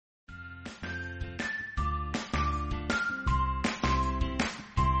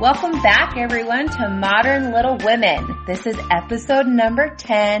Welcome back, everyone, to Modern Little Women. This is episode number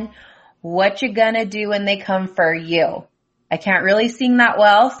 10, What You Gonna Do When They Come For You. I can't really sing that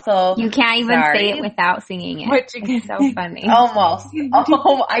well, so you can't even sorry. say it without singing it. What you It's so funny. Almost.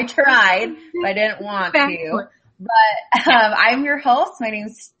 Oh, I tried, but I didn't want to. But I'm your host. My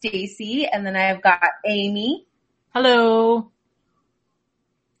name's Stacy, and then I've got Amy. Hello.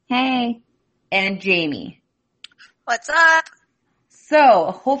 Hey. And Jamie. What's up?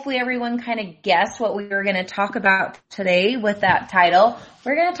 So hopefully everyone kind of guessed what we were going to talk about today with that title.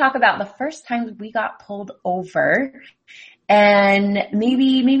 We're going to talk about the first time we got pulled over, and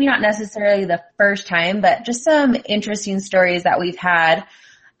maybe not necessarily the first time, but just some interesting stories that we've had,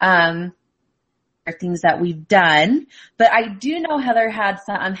 or things that we've done. But I do know Heather had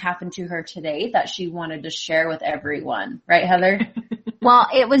something happen to her today that she wanted to share with everyone. Right, Heather? Well,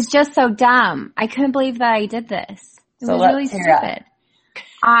 it was just so dumb. I couldn't believe that I did this. It was really stupid.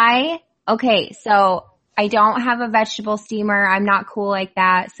 So I don't have a vegetable steamer. I'm not cool like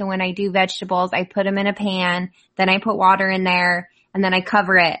that. So when I do vegetables, I put them in a pan, then I put water in there, and then I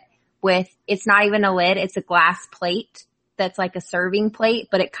cover it with, it's not even a lid, it's a glass plate that's like a serving plate,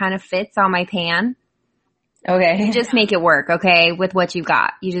 but it kind of fits on my pan. Okay. You just make it work, okay, with what you've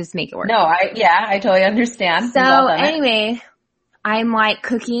got. You just make it work. No, I totally understand. So anyway, I'm like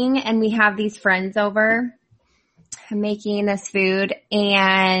cooking and we have these friends over. I'm making this food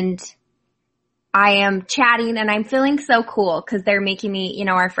and I am chatting and I'm feeling so cool because they're making me,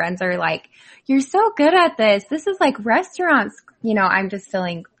 our friends are like, you're so good at this. This is like restaurants.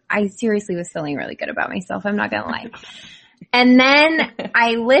 I seriously was feeling really good about myself. I'm not going to lie. And then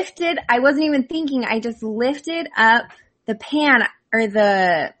I wasn't even thinking, I just lifted up the pan or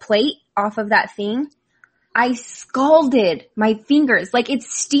the plate off of that thing. I scalded my fingers, like it's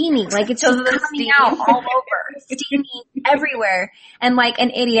steaming, like it's just coming out all over, steaming everywhere. And like an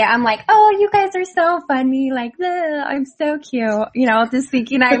idiot, I'm like, oh, you guys are so funny, like, I'm so cute, just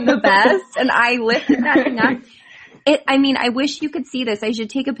thinking I'm the best. And I lifted that thing up. I wish you could see this. I should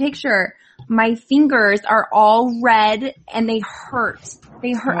take a picture. My fingers are all red and they hurt.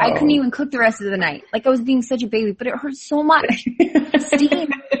 They hurt. Whoa. I couldn't even cook the rest of the night. Like I was being such a baby, but it hurt so much. Steam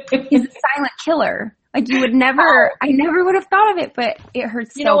is a silent killer. Like I never would have thought of it, but it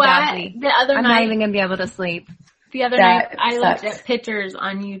hurts so badly. The other I'm night, not even going to be able to sleep. The other night, I looked at pictures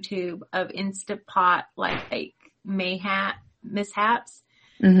on YouTube of Instant Pot, like mishaps.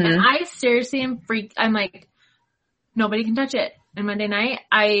 Mm-hmm. And I seriously am freaked. I'm like, nobody can touch it. And Monday night,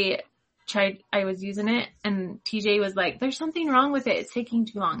 I was using it and TJ was like, there's something wrong with it. It's taking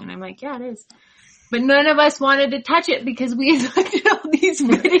too long. And I'm like, yeah, it is. But none of us wanted to touch it because we had looked at all these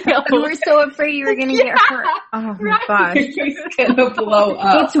videos. We were so afraid you were going to get hurt. Oh my gosh. It's going to blow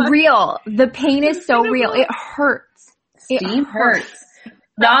up. It's real. The pain is so real. It hurts. Steam hurts.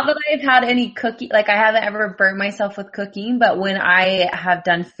 Not that I've had any cooking, like I haven't ever burnt myself with cooking, but when I have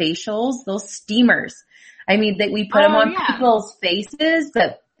done facials, those steamers, we put them on people's faces,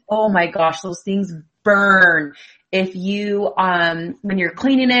 but oh my gosh, those things burn. If you, when you're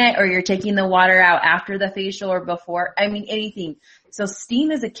cleaning it or you're taking the water out after the facial or before, anything. So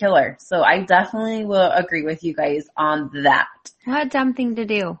steam is a killer. So I definitely will agree with you guys on that. What a dumb thing to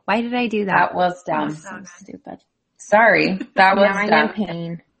do. Why did I do that? That was dumb. So stupid. Sorry. That was dumb. I'm in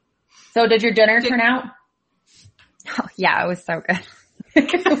pain. So did your dinner turn out? Oh, yeah, it was so good.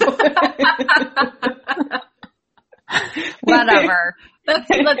 Whatever.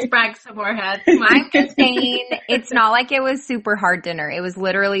 Let's brag some more, Head. I'm just saying, it's not like it was super hard dinner. It was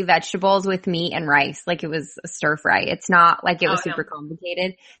literally vegetables with meat and rice. Like it was a stir fry. It's not like it was super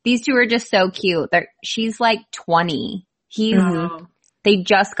complicated. These two are just so cute. She's like 20. They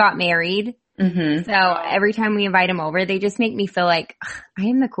just got married. Mm-hmm. So every time we invite them over, they just make me feel like I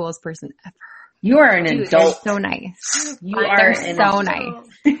am the coolest person ever. You are an adult. They're so nice. They're so nice.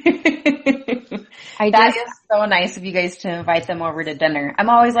 That is so nice of you guys to invite them over to dinner. I'm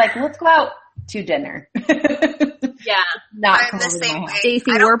always like, let's go out to dinner. Yeah. I'm the same way.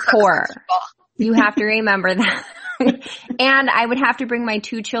 Stacey, we're poor. You have to remember that. And I would have to bring my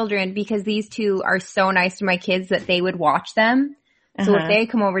 2 children because these 2 are so nice to my kids that they would watch them. So if they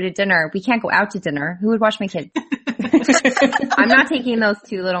come over to dinner, we can't go out to dinner. Who would watch my kids? I'm not taking those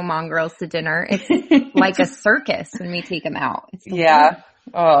 2 little mongrels to dinner. It's like a circus when we take them out. Yeah.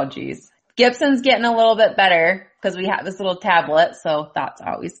 Oh, geez. Gibson's getting a little bit better because we have this little tablet, so that's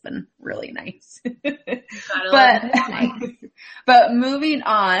always been really nice. But moving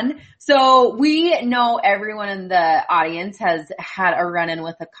on, so we know everyone in the audience has had a run-in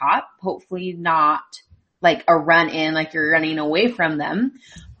with a cop. Hopefully not like a run-in, like you're running away from them.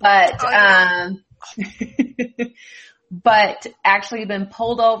 But but actually been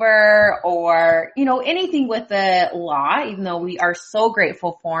pulled over or, anything with the law, even though we are so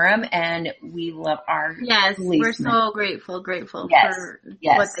grateful for them and we love our policemen. We're so grateful for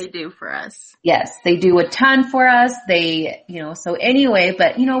what they do for us. Yes, they do a ton for us. They, so anyway,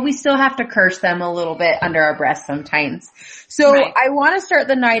 but we still have to curse them a little bit under our breath sometimes. So I want to start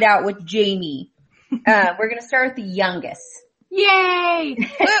the night out with Jamie. We're going to start with the youngest. Yay!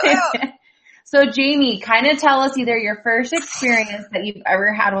 So Jamie, kind of tell us either your first experience that you've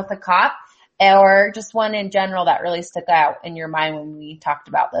ever had with a cop or just one in general that really stuck out in your mind when we talked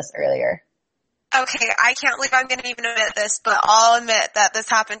about this earlier. Okay, I can't believe I'm going to even admit this, but I'll admit that this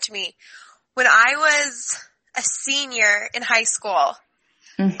happened to me. When I was a senior in high school,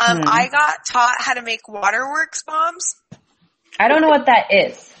 I got taught how to make waterworks bombs. I don't know what that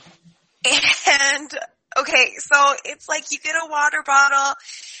is. And okay, so it's like you get a water bottle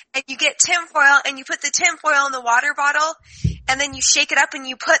and you get tinfoil and you put the tinfoil in the water bottle and then you shake it up and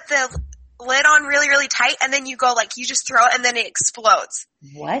you put the lid on really, really tight and then you go you just throw it and then it explodes.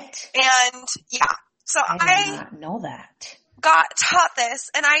 What? And yeah, so I did not know that. Got taught this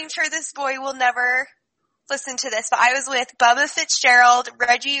and I'm sure this boy will never listen to this, but I was with Bubba Fitzgerald,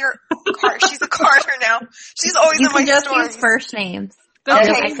 Reggie she's a Carter now. She's always in my stories. You can just use first names.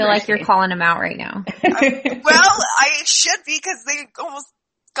 Okay. I feel like you're calling them out right now. Well, I should be because they almost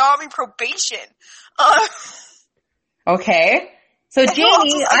got me probation. Okay. So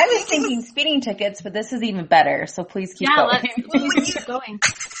Jamie, I was thinking speeding tickets, but this is even better. So please keep going. Let's keep going.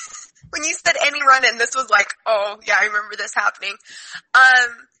 When you said any run-in, this was oh yeah, I remember this happening.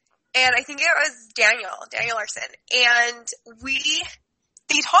 And I think it was Daniel Larson. And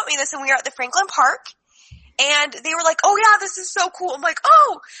they taught me this when we were at the Franklin Park. And they were like, oh yeah, this is so cool. I'm like,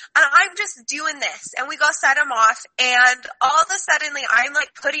 oh, and I'm just doing this. And we go set them off. And all of a sudden, I'm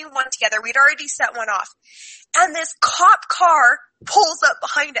putting one together. We'd already set one off. And this cop car pulls up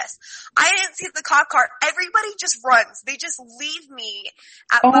behind us. I didn't see the cop car. Everybody just runs. They just leave me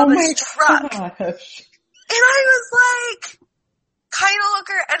at Bubba's truck. Gosh. And I was kind of look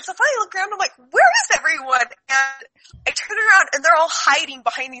around. And so finally I look around. I'm like, where is everyone? And I turn around and they're all hiding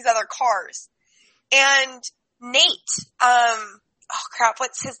behind these other cars. And Nate,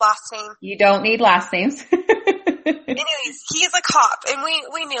 what's his last name? You don't need last names. Anyways, he's a cop, and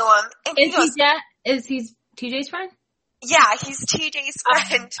we knew him. And Is he TJ's friend? Yeah, he's TJ's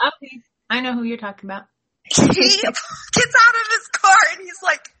friend. Okay, I know who you're talking about. He gets out of his car, and he's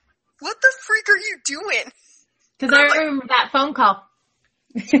like, what the freak are you doing? Because I remember that phone call.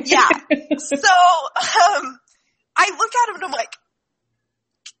 Yeah. So, I look at him, and I'm like,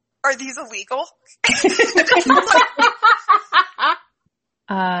 are these illegal?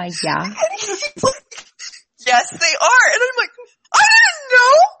 Yeah. And he's like, yes, they are. And I'm like, I didn't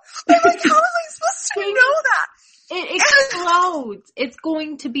know. I'm like, how am I supposed to know that? It explodes. It's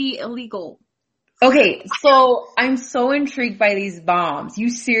going to be illegal. Okay, so I'm so intrigued by these bombs. You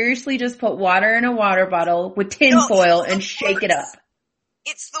seriously just put water in a water bottle with tinfoil and shake it up.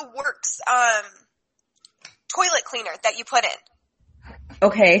 It's the Works toilet cleaner that you put in.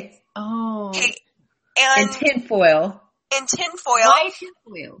 Okay. Oh. Okay. And tinfoil. And tinfoil. Why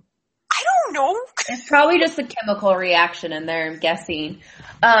tinfoil? I don't know. It's probably just a chemical reaction in there, I'm guessing.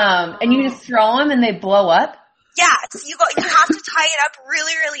 And you just throw them and they blow up? Yeah, so you have to tie it up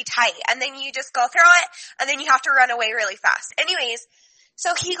really, really tight, and then you just go throw it, and then you have to run away really fast. Anyways,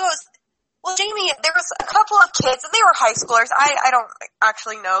 so he goes, well, Jamie, there was a couple of kids, and they were high schoolers. I don't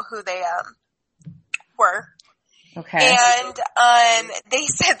actually know who they, were. Okay. And, they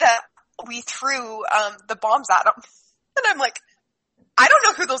said that we threw, the bombs at them. And I'm like, I don't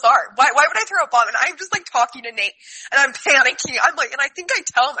know who those are. Why would I throw a bomb? And I'm just talking to Nate, and I'm panicking. I'm like, and I think I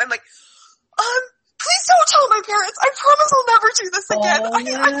tell him, I'm like, please don't tell my parents. I promise I'll never do this again.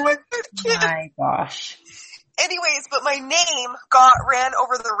 I'm a good kid. My gosh. Anyways, but my name got ran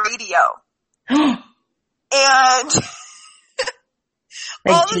over the radio. And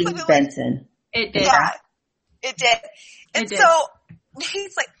like James Benson. It did. Yeah, it did. And so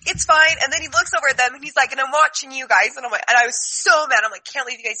he's like, it's fine. And then he looks over at them and he's like, and I'm watching you guys. And I'm like, and I was so mad. I'm like, can't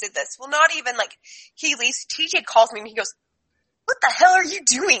believe you guys did this. Well, not even he leaves. TJ calls me and he goes, what the hell are you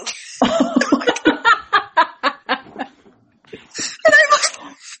doing? And I'm like,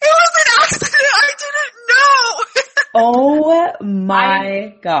 it was an accident. I didn't know. Oh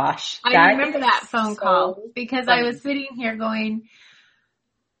my gosh. I remember that phone call because I was sitting here going,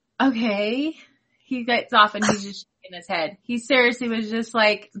 okay. He gets off and he's just shaking his head. He seriously was just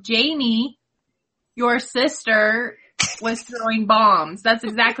like, Jamie, your sister was throwing bombs. That's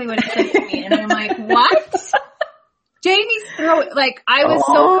exactly what he said to me. And I'm like, what? Jamie's throat, like, I was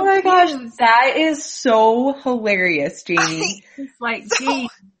so Oh my gosh, confused. that is so hilarious, Jamie. It's like, Jamie.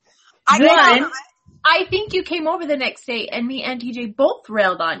 I think you came over the next day and me and TJ both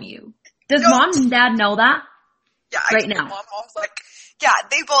railed on you. Does mom and dad know that? Yeah, right now. Mom was like, yeah,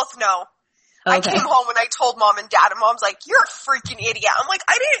 they both know. Okay. I came home and I told mom and dad, and mom's like, you're a freaking idiot. I'm like,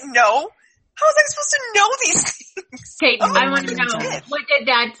 I didn't know. How was I supposed to know these things? Okay, I want to know. What did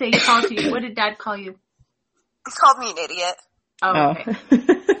dad say he called you? What did dad call you? He called me an idiot. Oh, okay.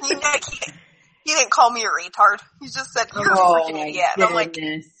 He didn't call me a retard. He just said, you're a freaking idiot. And I'm like,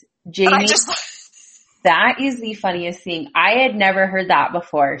 Jamie, that is the funniest thing. I had never heard that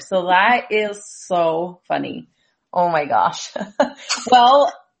before. So that is so funny. Oh my gosh.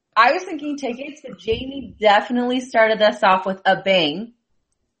 Well, I was thinking tickets, but Jamie definitely started us off with a bang.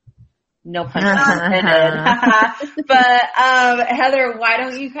 No pun intended. But Heather, why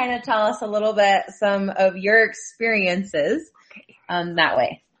don't you kind of tell us a little bit some of your experiences that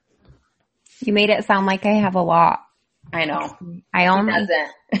way? You made it sound like I have a lot. I know. I only doesn't.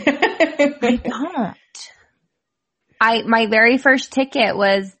 I don't. My very first ticket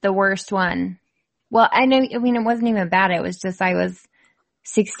was the worst one. Well, I mean, it wasn't even bad. It was just I was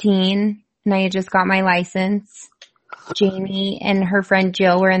 16 and I had just got my license. Jamie and her friend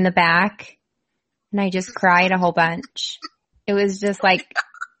Jill were in the back and I just cried a whole bunch. It was just like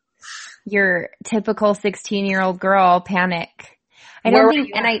your typical 16-year-old girl panic. I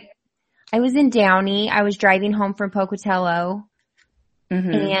was in Downey. I was driving home from Pocatello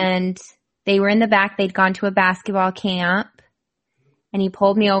and they were in the back. They'd gone to a basketball camp and he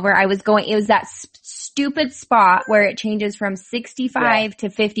pulled me over. It was that stupid spot where it changes from 65 to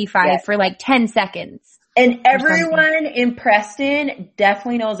 55 for like 10 seconds. And everyone in Preston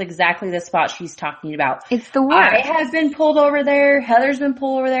definitely knows exactly the spot she's talking about. It's the worst. I have been pulled over there. Heather's been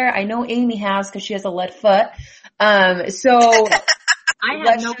pulled over there. I know Amy has because she has a lead foot. So I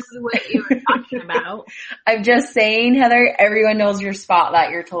have no clue what you were talking about. I'm just saying, Heather, everyone knows your spot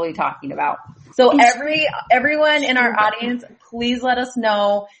that you're totally talking about. So everyone in our audience, please let us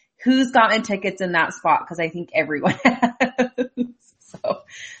know who's gotten tickets in that spot because I think everyone has. So,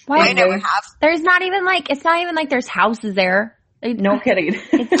 I never have. It's not even like there's houses there. No kidding.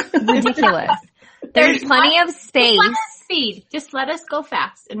 It's ridiculous. There's plenty of space. Speed. Just let us go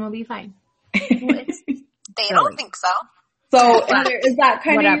fast and we'll be fine. They don't think so. So is that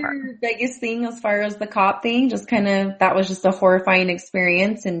kind of your biggest thing as far as the cop thing? Just kind of, that was just a horrifying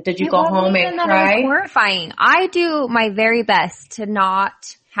experience. And did you go home and cry? It was horrifying. I do my very best to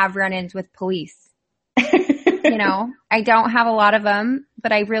not have run-ins with police. You know, I don't have a lot of them,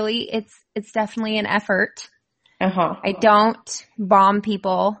 but it's definitely an effort. I don't bomb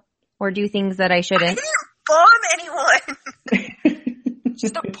people or do things that I shouldn't. I didn't bomb anyone.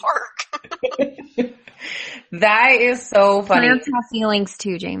 Just a park. That is so funny. Plants have feelings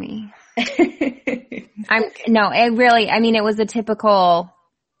too, Jamie. It was a typical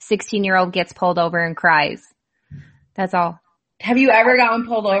 16-year-old gets pulled over and cries. That's all. Have you ever gotten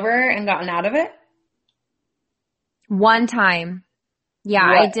pulled over and gotten out of it? One time. Yeah,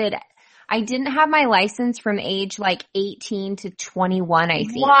 what? I did. I didn't have my license from age like 18 to 21, I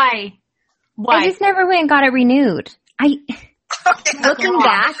think. Why? I just never went and got it renewed. Looking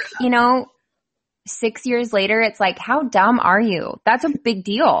back, 6 years later, it's like, how dumb are you? That's a big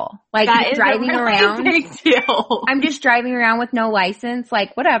deal. Like driving around. Big deal. I'm just driving around with no license.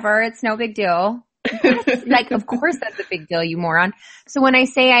 Like whatever. It's no big deal. Like, of course that's a big deal, you moron. So when I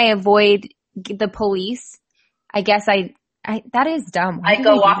say I avoid the police, I guess that is dumb. I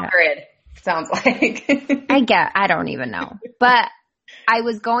go off grid, sounds like. I don't even know. But I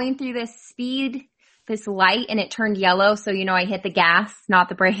was going through this light and it turned yellow. So, I hit the gas, not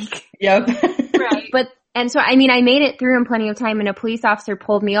the brake. Yep. Right. I made it through in plenty of time and a police officer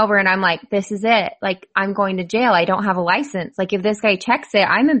pulled me over and I'm like, this is it. Like, I'm going to jail. I don't have a license. Like, if this guy checks it,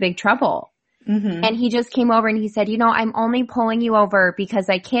 I'm in big trouble. Mm-hmm. And he just came over and he said, I'm only pulling you over because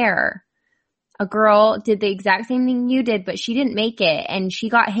I care. A girl did the exact same thing you did, but she didn't make it and she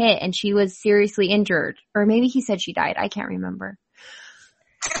got hit and she was seriously injured. Or maybe he said she died. I can't remember.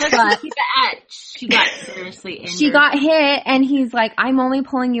 But she got seriously injured. She got hit and he's like, I'm only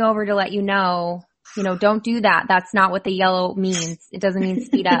pulling you over to let you know, don't do that. That's not what the yellow means. It doesn't mean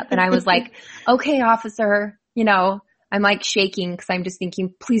speed up. And I was like, okay, officer, I'm like shaking because I'm just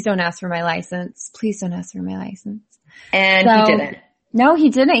thinking, please don't ask for my license. Please don't ask for my license. And he didn't. No, he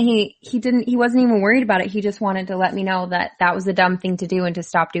didn't. He didn't. He wasn't even worried about it. He just wanted to let me know that was a dumb thing to do and to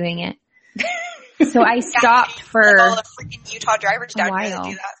stop doing it. So I stopped for all the freaking Utah drivers down here that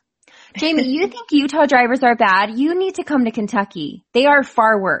do that. Jamie, you think Utah drivers are bad? You need to come to Kentucky. They are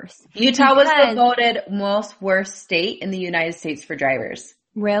far worse. Utah was the voted most worst state in the United States for drivers.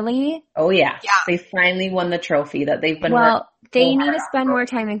 Really? Oh yeah. They finally won the trophy that they've been they need to spend more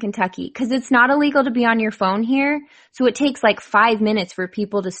time in Kentucky because it's not illegal to be on your phone here. So it takes like 5 minutes for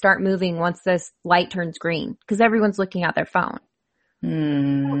people to start moving once this light turns green because everyone's looking at their phone. So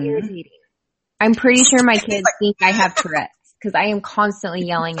irritating. I'm pretty sure my kids think I have Tourette's because I am constantly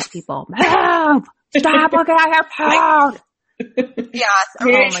yelling at people. Move! Stop looking at your phone! Yeah. Oh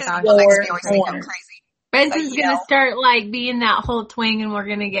my gosh. Crazy. Benson's gonna start like being that whole twang and we're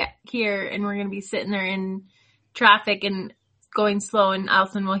gonna get here and we're gonna be sitting there in traffic and going slow and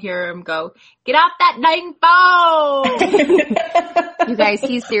Allison will hear him go, get off that dang phone! You guys,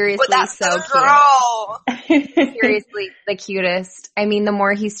 he's seriously so cute. Seriously, the cutest. I mean, the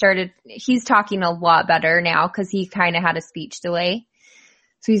more he's talking a lot better now because he kind of had a speech delay.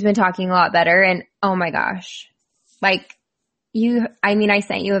 So he's been talking a lot better and oh my gosh. Like, I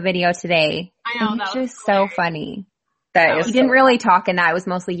sent you a video today. I know. It's just so funny. He didn't really talk in that. It was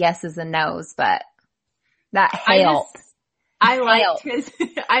mostly yeses and nos, but that helped. I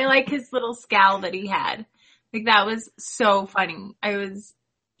like his little scowl that he had. Like that was so funny. I was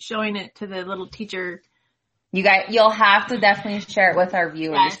showing it to the little teacher. You'll have to definitely share it with our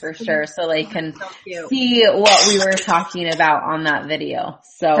viewers for sure so they can see what we were talking about on that video.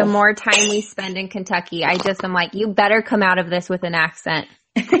 So the more time we spend in Kentucky, I'm like, you better come out of this with an accent.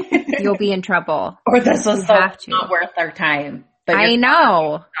 You'll be in trouble. Or this was not worth our time. But I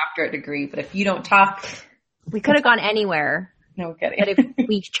know. Doctorate degree, but if you don't talk. We could have gone anywhere. No kidding. But if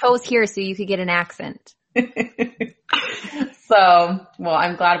we chose here so you could get an accent. So, well,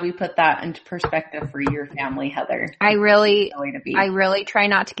 I'm glad we put that into perspective for your family, Heather. I really try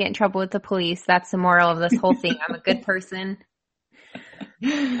not to get in trouble with the police. That's the moral of this whole thing. I'm a good person.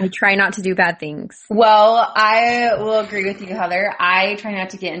 I try not to do bad things. Well, I will agree with you, Heather. I try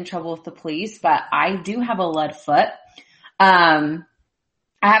not to get in trouble with the police, but I do have a lead foot. I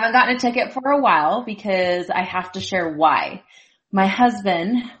haven't gotten a ticket for a while because I have to share why. My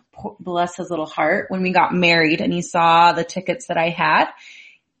husband, bless his little heart, when we got married and he saw the tickets that I had,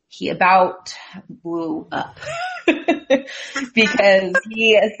 he about blew up because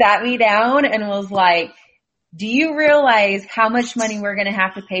he sat me down and was like, do you realize how much money we're going to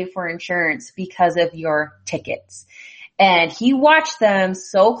have to pay for insurance because of your tickets? And he watched them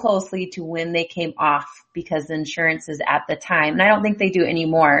so closely to when they came off because the insurances at the time, and I don't think they do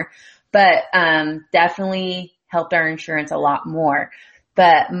anymore, but definitely helped our insurance a lot more.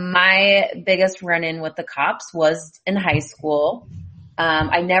 But my biggest run-in with the cops was in high school.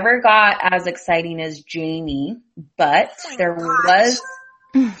 I never got as exciting as Jamie, but there was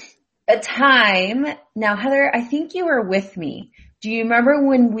a time. Now, Heather, I think you were with me. Do you remember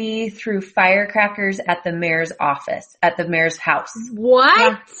when we threw firecrackers at the mayor's office, at the mayor's house? What?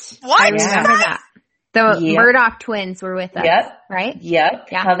 Yeah. What? I remember that. The Murdoch twins were with us, right? Yep.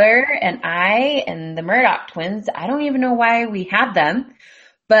 Yeah. Heather and I and the Murdoch twins, I don't even know why we had them,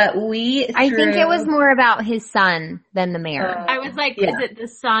 but I think it was more about his son than the mayor. I was like, is it the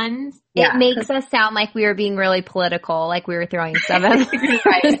sons? It makes us sound like we were being really political, like we were throwing stuff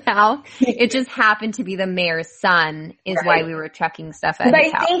at his house. It just happened to be the mayor's son is why we were chucking stuff at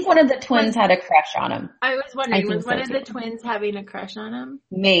his house. I think one of the twins had a crush on him. I was wondering, was one of the twins having a crush on him?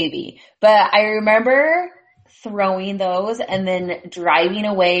 Maybe. But I remember throwing those and then driving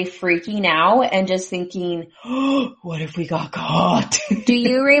away freaking out and just thinking, oh, what if we got caught? Do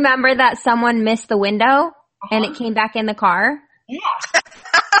you remember that someone missed the window and it came back in the car? Yeah.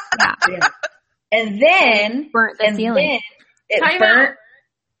 And then burnt the ceiling. It burnt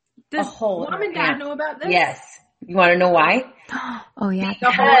a hole. Mom and Dad know about this? Yes. You want to know why? Oh yeah.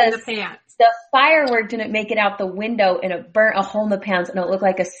 The hole in the pants. The firework didn't make it out the window and it burnt a hole in the pants and it looked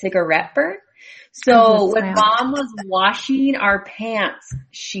like a cigarette burn. So when Mom was washing our pants,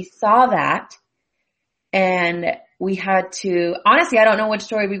 she saw that and we had to, honestly, I don't know which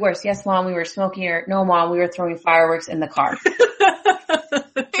story we were. So yes, Mom, we were smoking, or no, Mom, we were throwing fireworks in the car.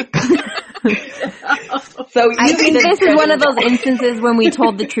 So I think this is one of those instances when we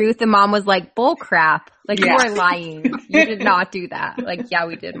told the truth and Mom was like, bull crap. Like, you are lying. You did not do that. Like, yeah,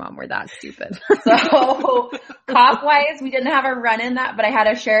 we did, Mom. We're that stupid. So cop-wise, we didn't have a run in that, but I had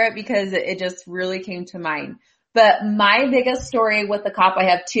to share it because it just really came to mind. But my biggest story with the cop, I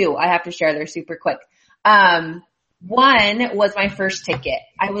have two. I have to share. They're super quick. One was my first ticket.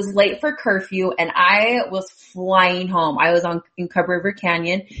 I was late for curfew and I was flying home. I was in Cub River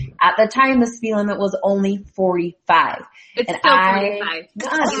Canyon. At the time, the speed limit was only 45. It's and still 45.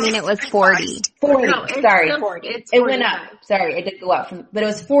 I mean, it was 40. 40. No, Sorry. 40. It's 45. It went up. Sorry, it did go up but it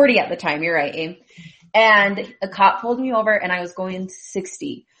was 40 at the time. You're right, Aim. And a cop pulled me over and I was going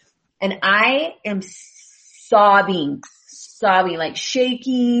 60. And I am sobbing, like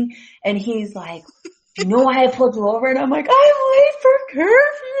shaking. And he's like, "Do you know why I pulled you over?" And I'm like, "I'm late for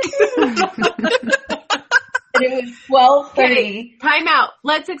curfew." And it was 12:30. Okay, time out.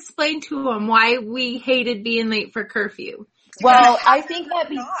 Let's explain to him why we hated being late for curfew. Well, I think that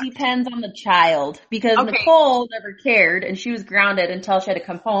depends on the child because Nicole never cared and she was grounded until she had to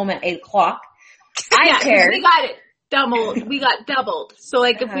come home at 8:00. I cared. We got it doubled. We got doubled. So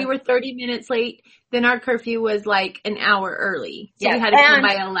like if we were 30 minutes late, then our curfew was like an hour early. So we had to come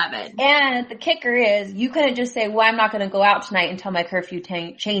by 11. And the kicker is you couldn't just say, "Well, I'm not going to go out tonight until my curfew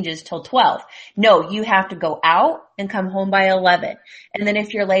changes till 12. No, you have to go out and come home by 11. And then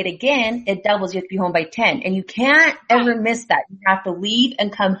if you're late again, it doubles. You have to be home by 10. And you can't ever miss that. You have to leave and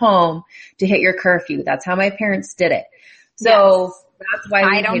come home to hit your curfew. That's how my parents did it. So that's why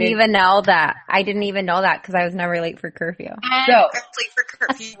I don't even know that. I didn't even know that because I was never late for curfew. So I was late for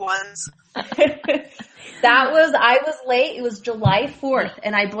curfew once. I was late. It was July 4th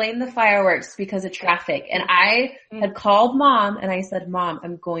and I blamed the fireworks because of traffic. And I had called Mom and I said, "Mom,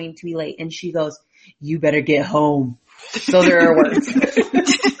 I'm going to be late." And she goes, "You better get home." So there are words.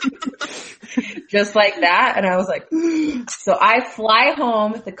 Just like that. And I was like, so I fly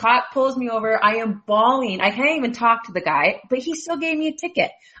home. The cop pulls me over. I am bawling. I can't even talk to the guy, but he still gave me a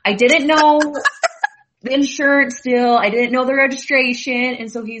ticket. I didn't know the insurance still. I didn't know the registration. And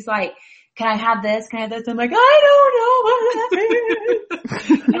so he's like, "Can I have this? Can I have this?" I'm like, "I don't know what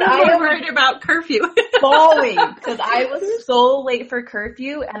happened." And I was worried about curfew. Bawling because I was so late for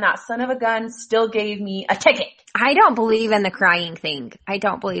curfew and that son of a gun still gave me a ticket. I don't believe in the crying thing. I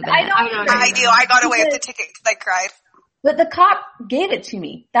don't believe in it. I do. I got away with the ticket because I cried. But the cop gave it to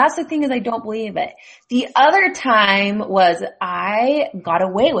me. That's the thing is I don't believe it. The other time was I got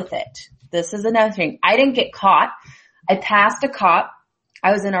away with it. This is another thing. I didn't get caught. I passed a cop.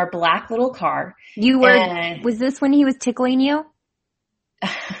 I was in our black little car. Was this when he was tickling you?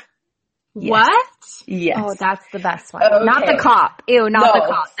 Yes. What? Yes. Oh, that's the best one. Okay. Not the cop. Ew, not the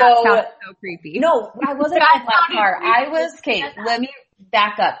cop. That sounds so creepy. No, I wasn't in a black car. Let me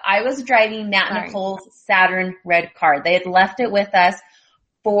back up. I was driving Matt and Nicole's Saturn red car. They had left it with us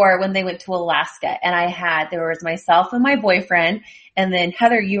for when they went to Alaska. And there was myself and my boyfriend. And then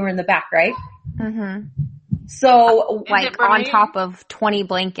Heather, you were in the back, right? Mm-hmm. So like on top of 20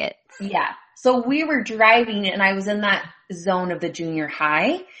 blankets. Yeah. So we were driving and I was in that zone of the junior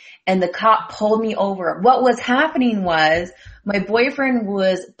high and the cop pulled me over. What was happening was my boyfriend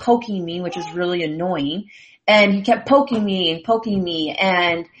was poking me, which is really annoying. And he kept poking me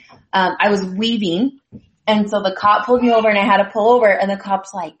and I was weaving. And so the cop pulled me over and I had to pull over and the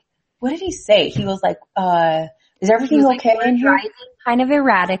cop's like, "What did he say?" He was like, "Is everything okay in here?" Driving kind of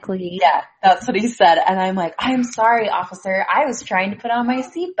erratically. Yeah, that's what he said. And I'm like, "I'm sorry, officer. I was trying to put on my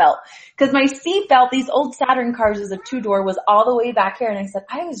seatbelt." Because my seatbelt, these old Saturn cars is a 2-door, was all the way back here. And I said,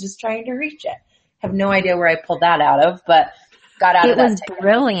 "I was just trying to reach it." Have no idea where I pulled that out of, but got out of that. It was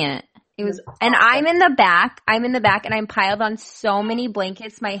brilliant. It was, and I'm in the back and I'm piled on so many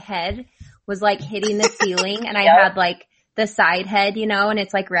blankets. My head was like hitting the ceiling and I had like the side head, and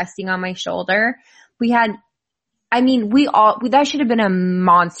it's like resting on my shoulder. That should have been a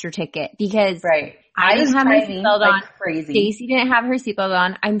monster ticket because I didn't have my seatbelt on. Crazy. Stacy didn't have her seatbelt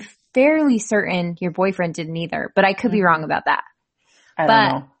on. I'm fairly certain your boyfriend didn't either, but I could be wrong about that. I don't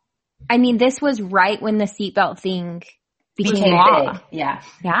know. I mean, this was right when the seatbelt thing became law. Big. Yeah.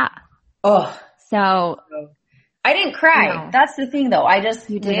 Yeah. Oh. So I didn't cry. No. That's the thing though. I just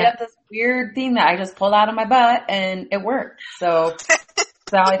made up this weird thing that I just pulled out of my butt and it worked. So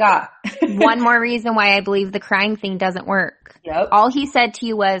that's all I got. One more reason why I believe the crying thing doesn't work. Yep. All he said to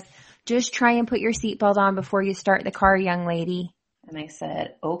you was, "Just try and put your seatbelt on before you start the car, young lady." And I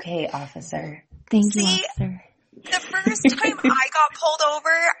said, "Okay, officer." Thank you, officer. The first time I got pulled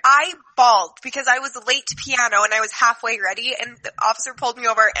over, I bawled because I was late to piano and I was halfway ready and the officer pulled me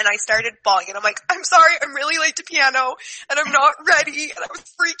over and I started bawling and I'm like, "I'm sorry, I'm really late to piano and I'm not ready," and I was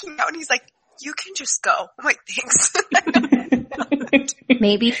freaking out and he's like, "You can just go." I'm like, "Thanks."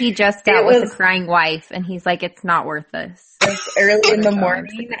 Maybe he just dealt with a crying wife and he's like, "It's not worth this." It's early in the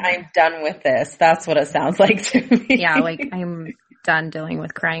morning. I'm done with this. That's what it sounds like to me. Yeah, like I'm done dealing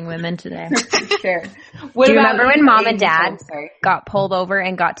with crying women today. Sure. Do you remember when Mom and Dad got pulled over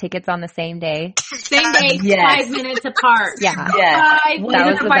and got tickets on the same day? Same day, Yes. 5 minutes apart. Yeah. Yes. That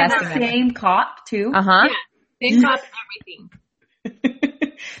was the best the same cop too. Uh-huh. Yeah. Same cop and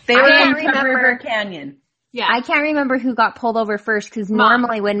everything. They were can't in remember. River Canyon. Yeah. I can't remember who got pulled over first because Mom.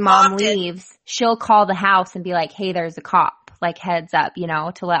 normally when Mom Mom did. leaves, she'll call the house and be like, hey, there's a cop. Like, heads up, you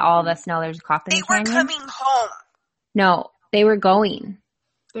know, to let all of us know there's a cop in They the were canyon. coming home. No, they were going.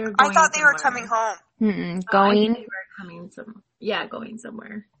 They were I going thought they were somewhere. coming home. Mm-mm, I going. think they were going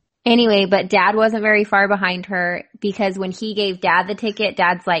somewhere. Anyway, but Dad wasn't very far behind her because when he gave Dad the ticket,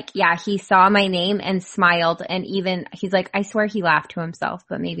 Dad's like, yeah, he saw my name and smiled. And even, he's like, I swear he laughed to himself,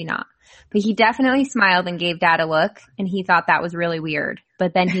 but maybe not. But he definitely smiled and gave Dad a look, and he thought that was really weird.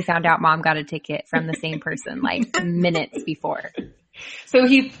 But then he found out Mom got a ticket from the same person like minutes before. So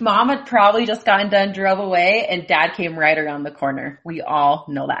Mom had probably just gotten done, drove away, and Dad came right around the corner. We all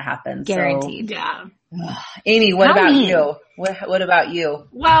know that happens. Guaranteed. Yeah. So. Amy, what How about mean. you? What about you?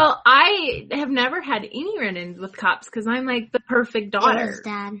 Well, I have never had any run-ins with cops because I'm like the perfect daughter.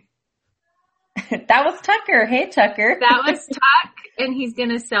 Dad. That was Tucker. Hey, Tucker. That was Tuck, and he's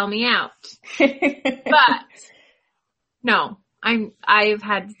gonna sell me out. But no, I've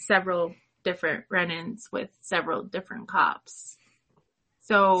had several different run-ins with several different cops.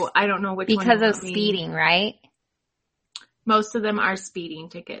 So I don't know which one. Because you of want me- speeding, right? Most of them are speeding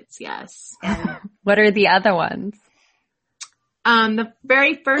tickets, yes. What are the other ones? The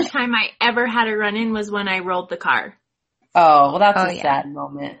very first time I ever had a run-in was when I rolled the car. Oh, well, that's Oh, a yeah. sad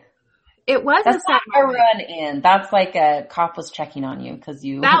moment. It was That's a sad not a moment. run-in. That's like a cop was checking on you because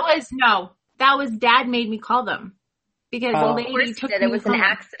you. That was Dad made me call them because Oh. the Of lady course took you did. me It was an home.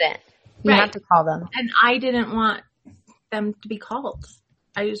 accident. You Right. have to call them. And I didn't want them to be called.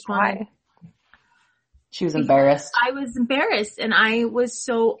 I just wanted. Why? She was embarrassed. I was embarrassed, and I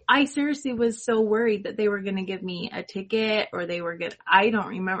seriously was so worried that they were going to give me a ticket or they were I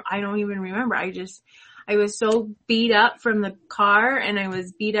don't even remember. I was so beat up from the car, and I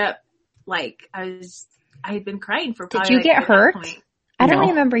was beat up like I had been crying for probably. Did you like, get at that hurt? point. I don't No.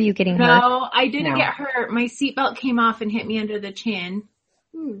 remember you getting hurt. No, I didn't No. get hurt. My seatbelt came off and hit me under the chin.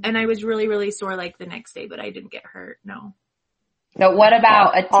 And I was really, really sore like the next day, but I didn't get hurt. No. Now, what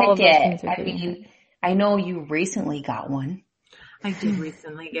about a All of those ticket? things are I getting mean, I know you recently got one. I did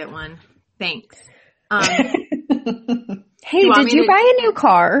recently get one. Thanks. Hey, You want did me you to- buy a new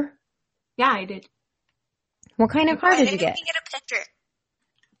car? Yeah, I did. What kind of car Why did you didn't get? we get a picture?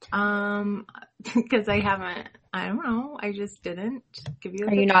 Because I don't know. I just didn't give you a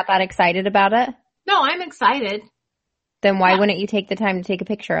Are you picture. not that excited about it? No, I'm excited Then why Yeah. wouldn't you take the time to take a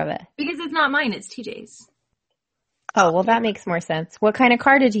picture of it? because it's not mine. It's TJ's. Oh, well, that makes more sense. What kind of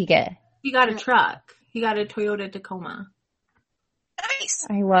car did you get? He got a truck. He got a Toyota Tacoma. Nice.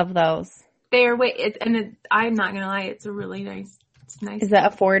 I love those. I'm not going to lie. It's a really nice, Is it a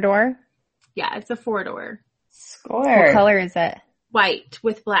 4-door? yeah, it's a 4-door. Score. What color is it? White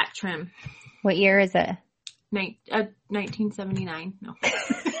with black trim. What year is it? 1979. No.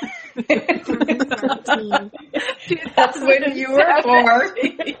 That's when you were born.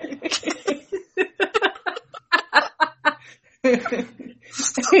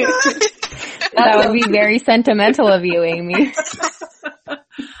 That would be very sentimental of you, Amy.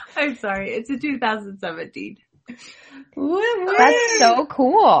 I'm sorry. It's a 2017. That's so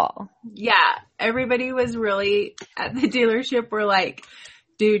cool. Yeah. Everybody was really at the dealership were like,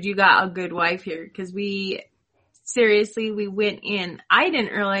 dude, you got a good wife here. Cause we went in. I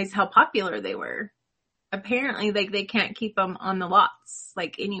didn't realize how popular they were. Apparently, like they can't keep them on the lots,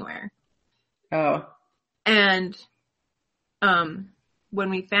 like anywhere. Oh. And, when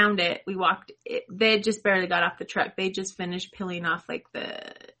we found it, they had just barely got off the truck. They just finished peeling off like the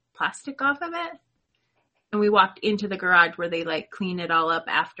plastic off of it. And we walked into the garage where they like clean it all up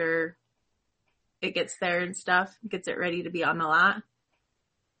after it gets there and stuff, gets it ready to be on the lot.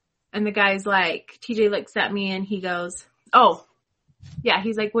 And the guy's like, TJ looks at me and he goes, oh, yeah.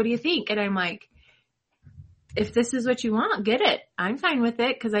 He's like, what do you think? And I'm like, if this is what you want, get it. I'm fine with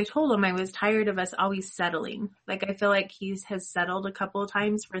it. Cause I told him I was tired of us always settling. Like, I feel like he has settled a couple of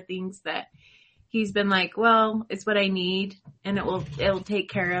times for things that he's been like, well, it's what I need and it'll take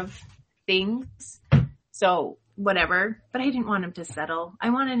care of things. So whatever. But I didn't want him to settle. I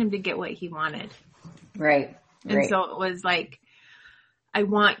wanted him to get what he wanted. Right. And so it was like, I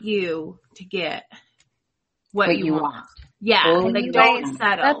want you to get what you want. Yeah. Oh, like, you don't guys-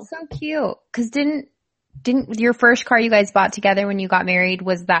 settle. That's so cute. Cause didn't your first car you guys bought together when you got married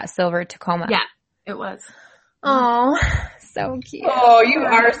was that silver Tacoma? Yeah, it was. Oh, so cute. Oh, you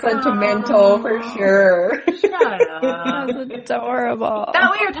are sentimental for sure. Shut up. That's adorable.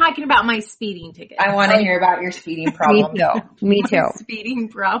 Thought we were talking about my speeding ticket. I want to hear about your speeding problem. Me too. Speeding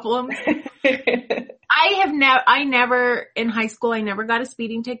problem. I never, in high school, I never got a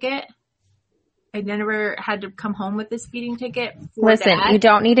speeding ticket. I never had to come home with a speeding ticket. Listen, Dad. you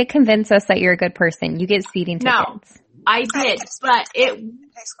don't need to convince us that you're a good person. You get speeding tickets. No, I did, but it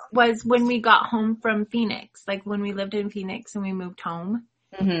was when we got home from Phoenix, like when we lived in Phoenix and we moved home.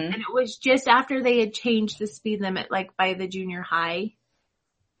 Mm-hmm. And it was just after they had changed the speed limit, like by the junior high,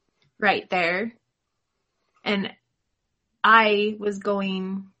 right there. And I was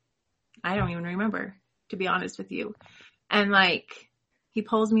going, I don't even remember, to be honest with you. And like, he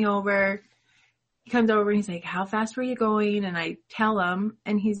pulls me over. He comes over and he's like, how fast were you going? And I tell him,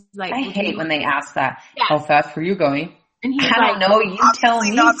 and he's like, I hate when they ask that. Yeah. How fast were you going? And he's I don't know. You tell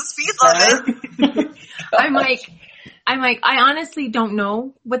me. Not the speed limit. I'm like, I honestly don't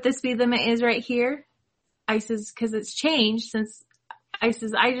know what the speed limit is right here. I says, cause it's changed since I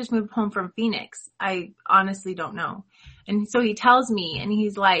just moved home from Phoenix. I honestly don't know. And so he tells me and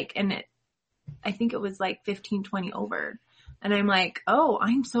he's like, I think it was like 15, 20 over. And I'm like, oh,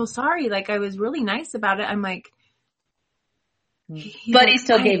 I'm so sorry. Like, I was really nice about it. I'm like, but he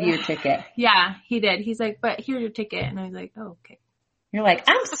still gave you a ticket. Yeah, he did. He's like, but here's your ticket. And I was like, oh, okay. You're like,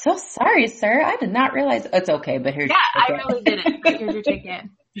 I'm so sorry, sir. I did not realize. It's okay, but here's yeah, your ticket. I really didn't. But here's your ticket.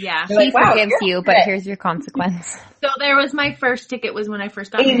 Yeah. You're like, He wow, forgives you're you, but good. here's your consequence. So there was my first ticket was when I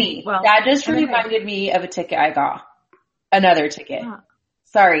first got Amy, married. that just reminded me of a ticket I got. Another ticket. Yeah.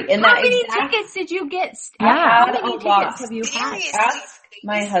 Sorry. And How that many exact, tickets did you get? I How had many a lot. tickets have you had? Ask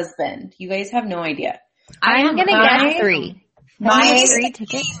my husband. You guys have no idea. I'm going to guess 3. My 3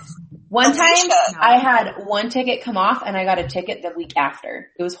 tickets. One time Alicia. I had one ticket come off and I got a ticket the week after.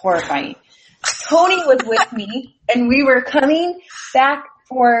 It was horrifying. Tony was with me and we were coming back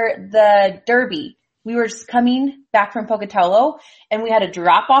for the Derby. We were just coming back from Pocatello and we had to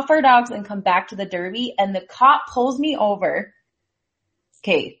drop off our dogs and come back to the Derby, and the cop pulls me over.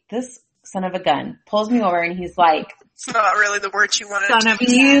 Okay, this son of a gun pulls me over and he's like, It's not really the word you wanted Son to of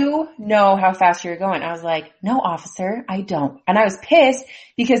do you know how fast you're going? I was like, no, officer, I don't. And I was pissed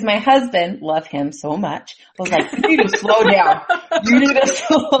because my husband, love him so much, was like, you need to slow down. You need to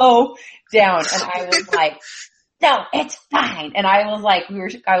slow down. And I was like, no, it's fine. And I was like,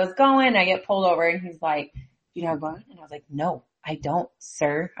 I was going, I get pulled over and he's like, you know how I'm going? And I was like, no, I don't,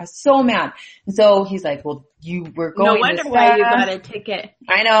 sir. I was so mad. And so he's like, well, you were going No wonder this why you fast. got a ticket.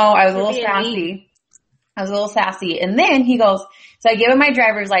 I know, I was a You're little being sassy. I was a little sassy. And then he goes, so I give him my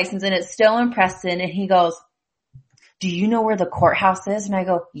driver's license and it's still in Preston. And he goes, do you know where the courthouse is? And I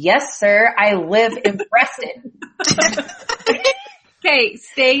go, yes, sir. I live in Preston. Okay,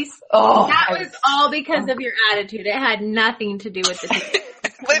 Stace, Oh, that was all because of your attitude. It had nothing to do with the ticket.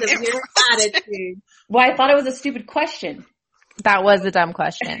 Live Because in of your attitude. well, I thought it was a stupid question. That was a dumb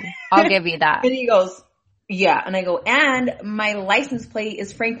question. I'll give you that. And he goes, yeah. And I go, and my license plate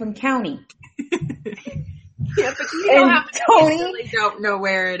is Franklin County. Yeah, but you And know how Tony- you really don't know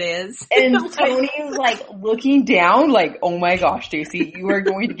where it is. And Tony's like looking down like, oh my gosh, Stacey, you are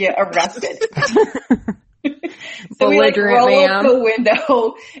going to get arrested. So we like Belligerent roll man. up the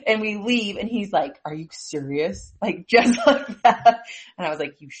window and we leave and he's like, are you serious? Like just like that. And I was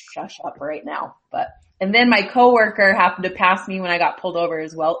like, you shush up right now. And then my coworker happened to pass me when I got pulled over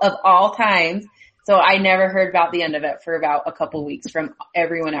as well, of all times. So I never heard about the end of it for about a couple weeks from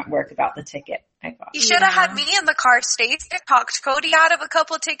everyone at work about the ticket. I thought, You should have had me in the car, Stace. I talked Cody out of a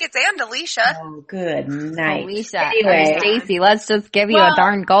couple of tickets and Alicia. oh, good night. Alicia, Anyway. Stacy, let's just give you Well, a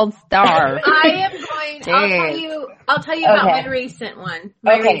darn gold star. I am going, I'll tell you about Okay. my recent one.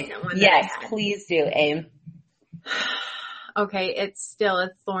 My Okay. recent one that Yes, I had. please do, Aim. Okay, it's still a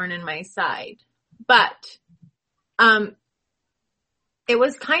thorn in my side. But, it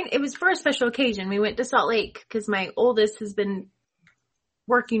was for a special occasion. We went to Salt Lake because my oldest has been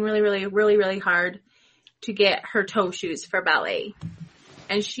working really, really, really, really hard to get her toe shoes for ballet.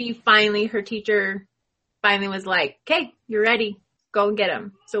 And her teacher finally was like, okay, you're ready. Go and get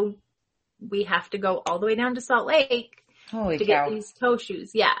them. So we have to go all the way down to Salt Lake Holy to cow. get these toe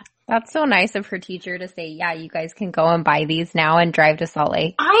shoes. Yeah. That's so nice of her teacher to say, yeah, you guys can go and buy these now and drive to Salt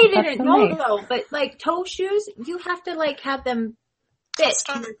Lake. I That's didn't so know nice. though, but like toe shoes, you have to like have them fit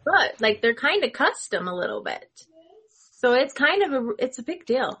Custom. in your foot. Like they're kind of custom a little bit. So it's kind of it's a big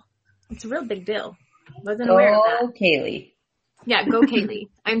deal. It's a real big deal. Wasn't aware of that. Go, Kaylee. Yeah, go Kaylee.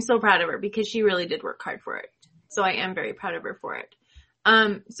 I'm so proud of her because she really did work hard for it. So I am very proud of her for it.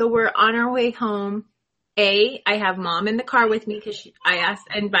 So we're on our way home. I have Mom in the car with me because I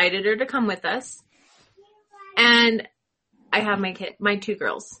invited her to come with us. And I have my 2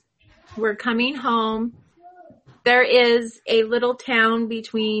 girls. We're coming home. There is a little town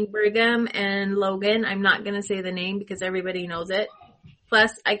between Brigham and Logan. I'm not going to say the name because everybody knows it.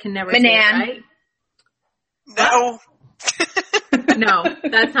 Plus, I can never say it right. No. No,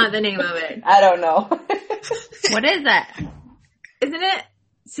 that's not the name of it. I don't know. What is it? Isn't it?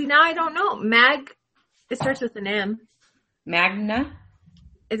 See, now I don't know. It starts with an M. Magna?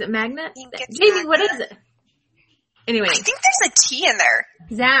 Is it Magna? Jamie, what is it? Anyway. I think there's a T in there.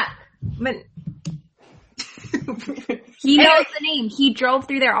 Zach. He knows the name. He drove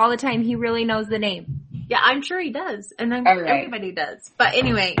through there all the time. He really knows the name. Yeah, I'm sure he does. And I'm sure everybody does. But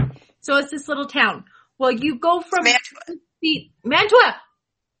anyway, so it's this little town. Well, you go from Mantua.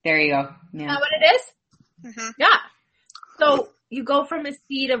 There you go. Yeah. Is that what it is? Mm-hmm. Yeah. So you go from a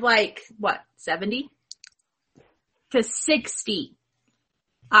speed of 70 to 60.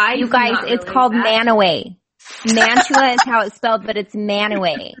 You guys, it's called Manaway. Mantua is how it's spelled, but it's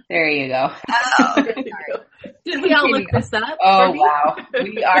Manaway. There you go. Oh. Did we all look this up? Oh, wow.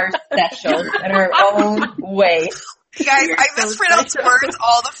 We are special in our own way. Guys, I mispronounce words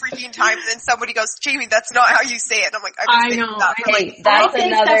all the freaking time, and then somebody goes, Jamie, that's not how you say it. And I'm like, I know. That's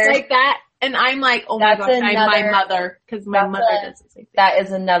another, stuff like that, and I'm like, oh my gosh, I'm my mother, because my mother does the same thing. That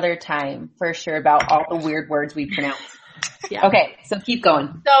is another time, for sure, about all the weird words we pronounce. Yeah. Okay, so keep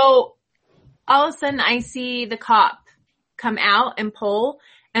going. So, all of a sudden, I see the cop come out and pull,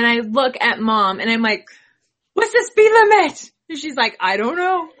 and I look at Mom, and I'm like, what's the speed limit? And she's like, I don't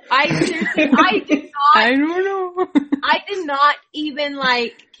know. I don't know. I did not even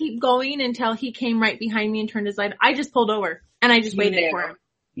keep going until he came right behind me and turned his light. I just pulled over and I just waited for him.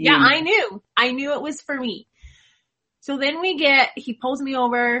 Yeah, I knew it was for me. So then he pulls me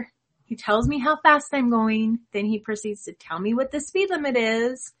over. He tells me how fast I'm going. Then he proceeds to tell me what the speed limit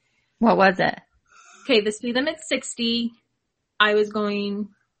is. What was it? Okay, the speed limit's 60. I was going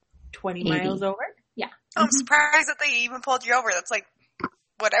 20 miles over. Yeah. I'm surprised that they even pulled you over. That's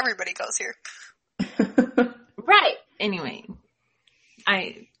what everybody goes here. Right. Anyway.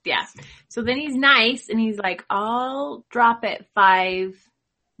 So then he's nice and he's like, I'll drop it 5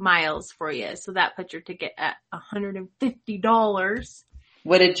 miles for you. So that puts your ticket at $150.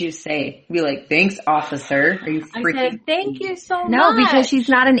 What did you say? Be like, thanks, officer. Are you freaking? I said, thank you so much. No, because she's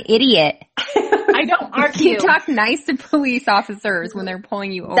not an idiot. I don't argue. You talk nice to police officers when they're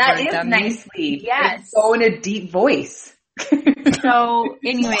pulling you over. That is nicely. Yes. It's so in a deep voice. So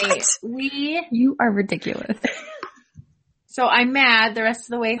anyway, you are ridiculous. So I'm mad the rest of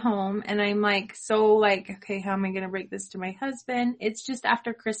the way home, and I'm okay, how am I going to break this to my husband? It's just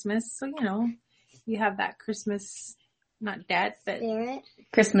after Christmas, so you have that Christmas, not debt, but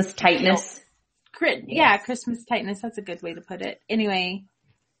Christmas tightness. Christmas tightness. That's a good way to put it. Anyway,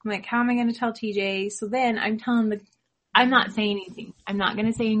 I'm like, how am I going to tell TJ? So then I'm telling I'm not saying anything. I'm not going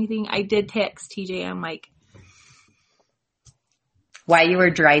to say anything. I did text TJ. I'm like, why you were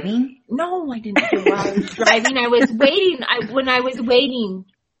driving? No, I didn't do while I was driving. I was waiting. When I was waiting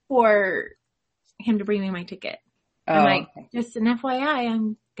for him to bring me my ticket. I'm like, just an FYI,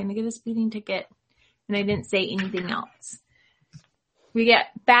 I'm going to get a speeding ticket. And I didn't say anything else. We get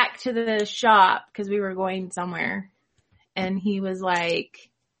back to the shop because we were going somewhere. And he was like,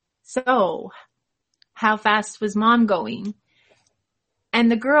 so, how fast was Mom going?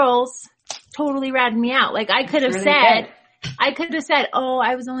 And the girls totally ratted me out. I could have said, oh,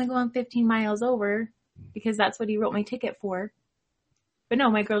 I was only going 15 miles over because that's what he wrote my ticket for. But no,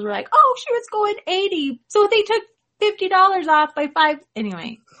 my girls were like, oh, she was going 80. So they took $50 off by 5.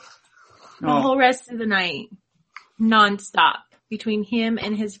 Anyway, the whole rest of the night, nonstop between him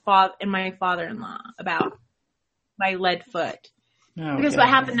and his father and my father-in-law about my lead foot. Oh, because what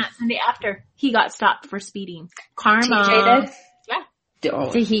happened that Sunday after, he got stopped for speeding. Karma. TJ did? Yeah.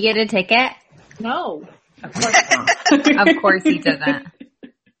 Did he get a ticket? No. Of course not. Of course he doesn't.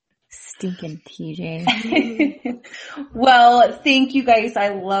 Stinking TJ. Well, thank you guys. I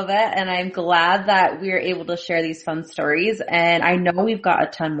love it. And I'm glad that we are able to share these fun stories. And I know we've got a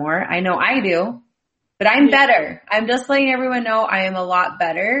ton more. I know I do. But I'm better. I'm just letting everyone know I am a lot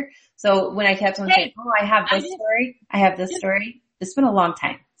better. So when I kept on saying, oh, I have this story, I have this story, it's been a long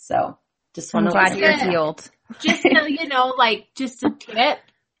time. So just want to glad you're healed. Just so you know, just a tip,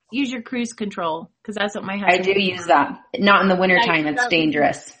 use your cruise control. Cause that's what my husband I do use that. Not in the wintertime. It's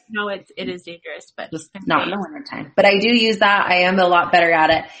dangerous. No, it is dangerous, but just not in the wintertime. But I do use that. I am a lot better at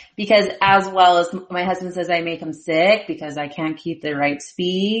it because as well as my husband says I make him sick because I can't keep the right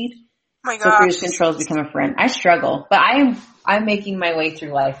speed. My gosh. So cruise control has become a friend. I struggle, but I'm making my way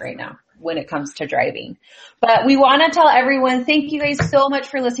through life right now when it comes to driving. But we want to tell everyone, thank you guys so much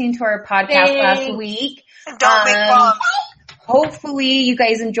for listening to our podcast last week. Don't make Mom. hopefully you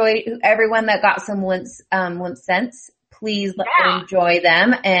guys enjoy everyone that got some lymph scents. Please enjoy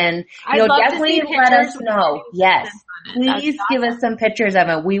them and, definitely let us know. Yes. Please give us some pictures of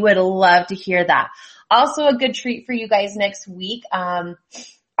it. We would love to hear that. Also a good treat for you guys next week. Our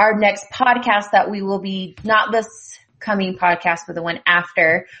next podcast that we will be, not this coming podcast, but the one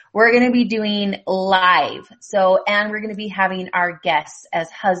after, we're going to be doing live. And we're going to be having our guests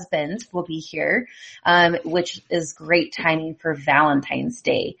as husbands will be here, which is great timing for Valentine's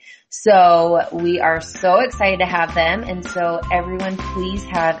Day. So we are so excited to have them. And so everyone, please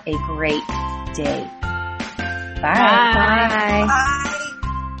have a great day. Bye. Bye. Bye.